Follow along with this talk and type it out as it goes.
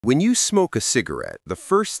When you smoke a cigarette, the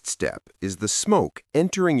first step is the smoke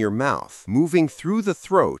entering your mouth, moving through the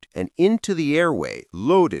throat and into the airway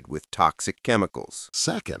loaded with toxic chemicals.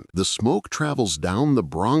 Second, the smoke travels down the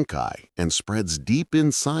bronchi and spreads deep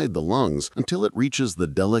inside the lungs until it reaches the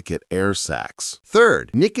delicate air sacs. Third,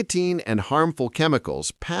 nicotine and harmful chemicals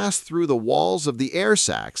pass through the walls of the air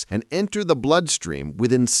sacs and enter the bloodstream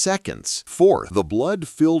within seconds. Fourth, the blood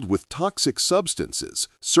filled with toxic substances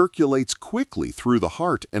circulates quickly through the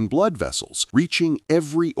heart and blood vessels, reaching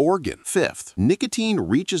every organ. Fifth, nicotine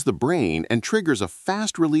reaches the brain and triggers a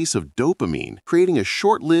fast release of dopamine, creating a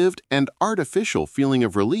short-lived and artificial feeling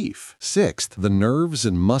of relief. Sixth, the nerves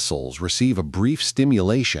and muscles receive a brief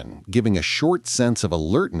stimulation, giving a short sense of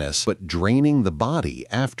alertness but draining the body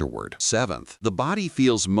afterward. Seventh, the body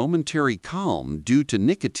feels momentary calm due to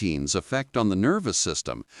nicotine's effect on the nervous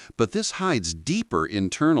system, but this hides deeper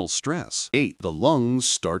internal stress. Eighth, the lungs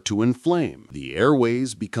start to inflame. The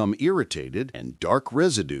airways become irritated and dark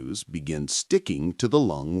residues begin sticking to the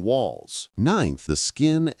lung walls. Ninth, the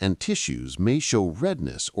skin and tissues may show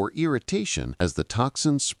redness or irritation as the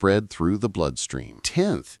toxins spread through the bloodstream.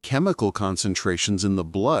 10th, chemical concentrations in the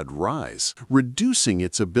blood rise, reducing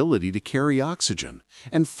its ability to carry oxygen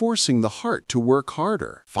and forcing the heart to work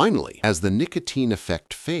harder. Finally, as the nicotine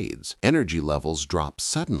effect fades, energy levels drop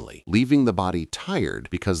suddenly, leaving the body tired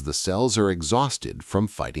because the cells are exhausted from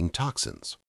fighting toxins.